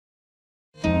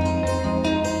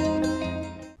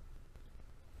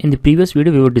In the previous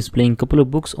video, we were displaying a couple of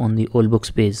books on the all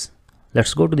books page.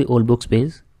 Let's go to the all books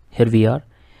page. Here we are.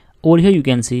 Over here you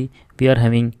can see we are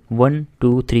having 1,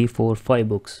 2, 3, 4, 5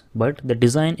 books, but the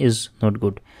design is not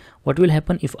good. What will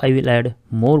happen if I will add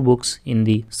more books in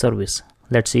the service?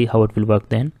 Let's see how it will work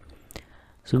then.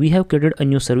 So we have created a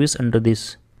new service under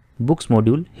this books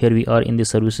module. Here we are in the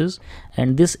services,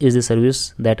 and this is the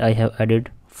service that I have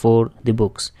added for the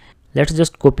books. Let's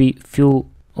just copy few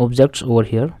objects over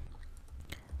here.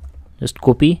 Just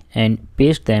copy and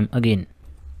paste them again.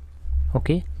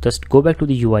 Okay, just go back to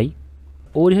the UI.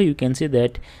 Over here you can see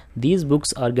that these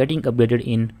books are getting updated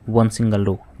in one single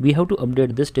row. We have to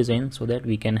update this design so that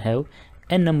we can have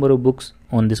n number of books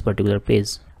on this particular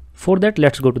page. For that,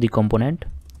 let's go to the component.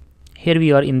 Here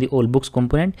we are in the all books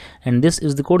component, and this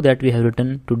is the code that we have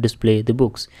written to display the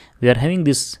books. We are having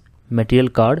this material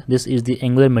card. This is the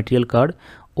Angular material card.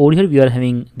 Over here we are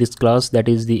having this class, that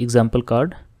is the example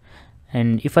card.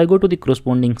 And if I go to the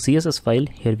corresponding CSS file,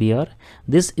 here we are.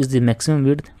 This is the maximum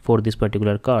width for this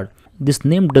particular card. This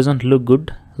name doesn't look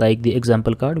good like the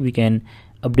example card. We can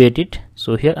update it.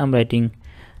 So here I'm writing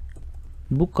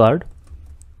book card.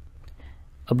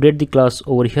 Update the class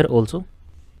over here also.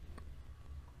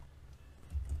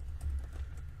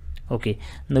 Okay,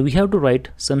 now we have to write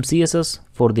some CSS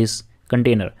for this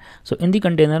container. So in the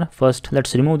container, first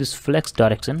let's remove this flex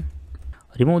direction,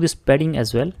 remove this padding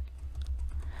as well,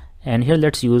 and here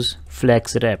let's use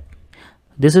flex wrap.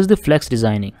 This is the flex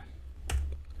designing.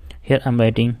 Here I'm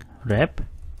writing wrap.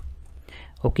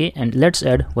 Okay, and let's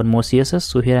add one more CSS.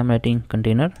 So here I'm writing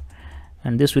container,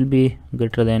 and this will be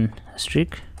greater than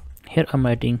asterisk. Here I'm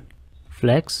writing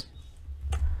flex,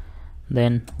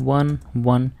 then 1,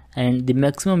 1, and the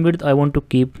maximum width I want to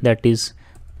keep, that is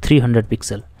 300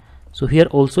 pixel. So here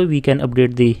also we can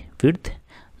update the width.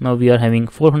 Now we are having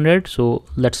 400, so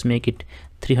let's make it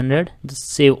 300. Just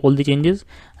save all the changes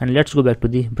and let's go back to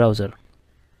the browser.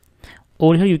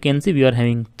 Over here you can see we are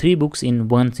having 3 books in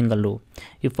one single row.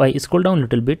 If I scroll down a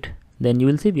little bit, then you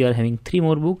will see we are having 3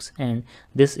 more books, and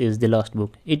this is the last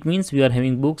book. It means we are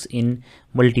having books in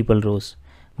multiple rows,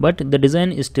 but the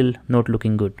design is still not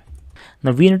looking good.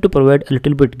 Now we need to provide a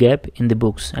little bit gap in the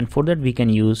books, and for that we can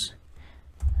use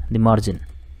the margin,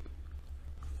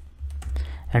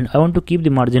 and I want to keep the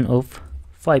margin of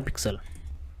 5 pixel.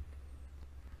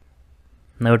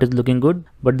 Now it is looking good,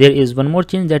 but there is one more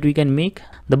change that we can make.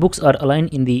 The books are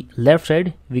aligned in the left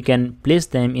side. We can place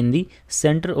them in the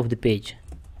center of the page,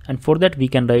 and for that we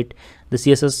can write the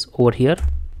CSS over here.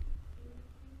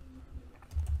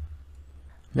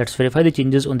 Let's verify the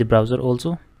changes on the browser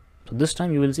also. So this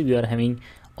time you will see we are having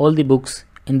all the books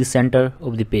in the center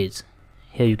of the page.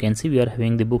 Here you can see we are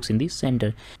having the books in the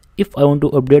center. If I want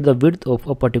to update the width of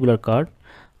a particular card,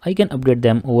 I can update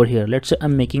them over here. Let's say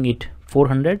I'm making it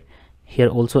 400. Here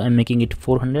also I'm making it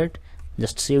 400.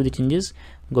 Just save the changes,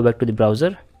 go back to the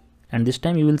browser, and this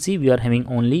time you will see we are having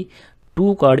only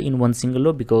 2 cards in one single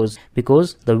row because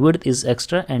the width is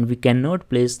extra and we cannot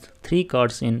place 3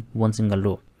 cards in one single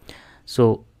row.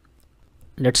 So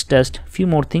let's test few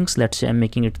more things. Let's say I'm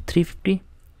making it 350.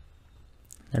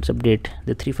 Let's update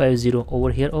the 350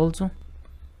 over here also,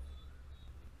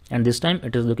 and this time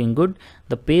it is looking good.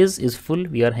 The page is full.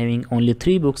 We are having only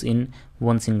 3 books in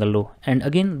one single row, and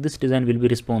again this design will be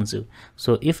responsive.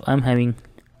 So if I'm having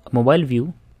a mobile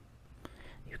view,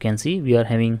 you can see we are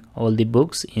having all the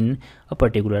books in a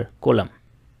particular column.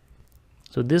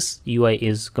 So this UI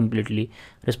is completely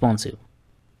responsive.